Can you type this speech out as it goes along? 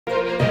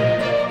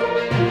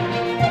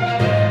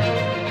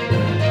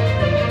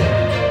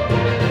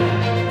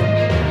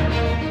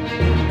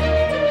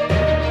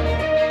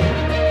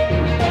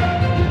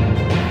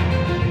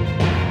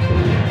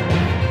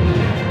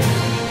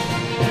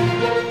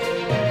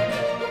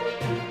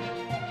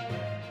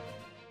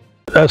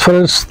as far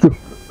as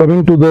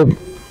coming to the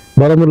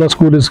Baramulla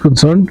school is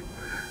concerned,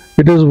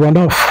 it is one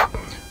of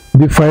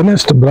the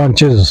finest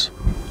branches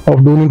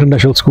of Doon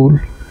International School.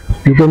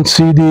 You can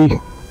see the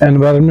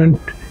environment,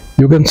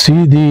 you can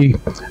see the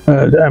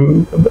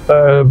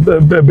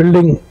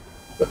building,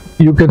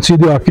 you can see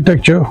the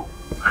architecture.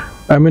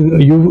 I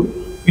mean,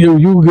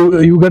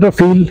 you get a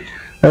feel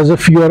as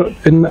if you are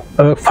in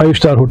a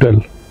 5-star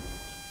hotel,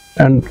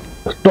 and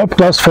top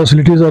class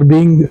facilities are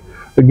being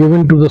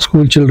given to the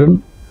school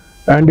children,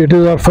 and it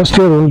is our first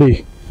year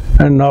only,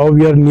 and now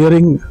we are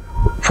nearing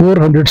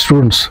 400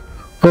 students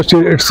first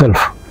year itself,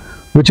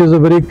 which is a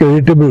very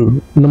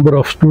creditable number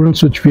of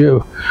students which we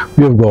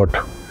have got.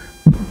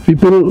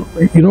 People,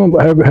 you know,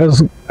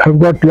 have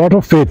got lot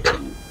of faith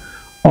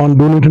on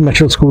Doon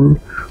International School.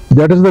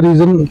 That is the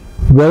reason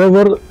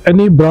wherever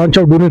any branch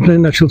of Doon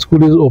International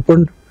School is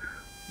opened,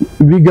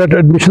 we get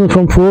admissions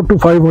from 400 to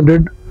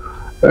 500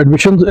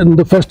 admissions in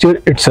the first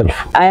year itself.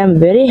 I am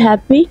very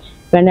happy.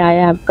 When I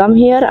have come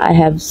here, I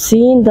have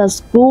seen the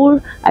school.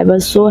 I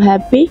was so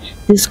happy.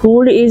 The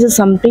school is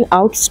something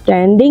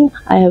outstanding.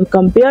 I have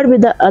compared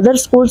with the other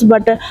schools,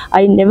 but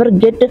I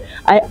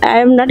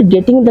am not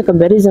getting the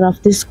comparison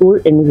of this school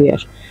anywhere.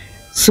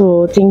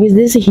 So thing is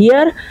this,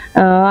 here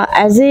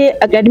as a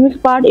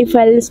academic part, if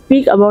I'll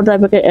speak about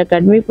the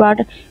academic part,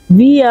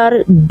 we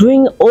are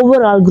doing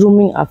overall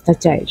grooming of the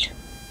child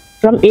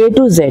from A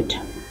to Z.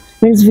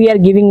 Means we are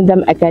giving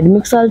them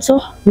academics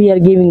also, we are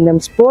giving them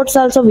sports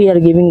also, we are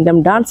giving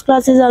them dance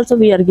classes also,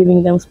 we are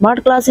giving them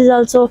smart classes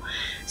also.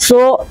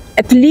 So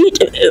athlete,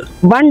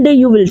 one day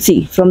you will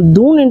see from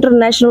Doon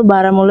International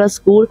Baramulla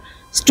School,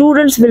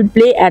 students will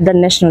play at the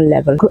national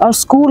level. Our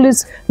school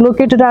is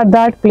located at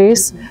that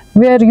place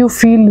where you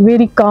feel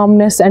very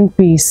calmness and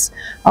peace.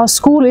 Our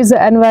school is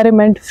an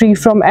environment free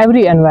from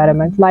every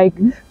environment. Like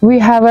we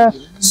have a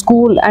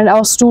school and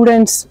our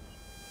students,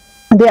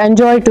 they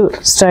enjoy to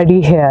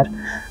study here,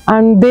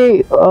 and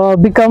they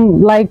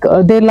become like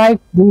they like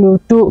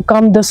to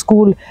come to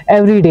school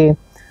every day.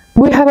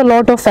 We have a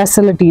lot of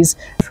facilities.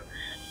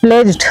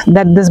 Pledged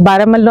that this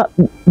Baramulla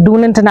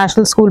Doon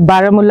International School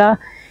Baramulla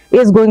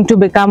is going to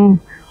become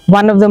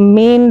one of the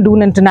main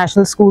Doon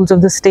International schools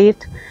of the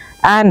state,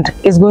 and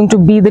is going to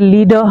be the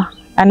leader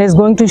and is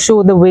going to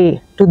show the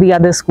way to the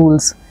other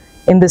schools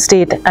in the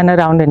state and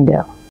around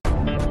India.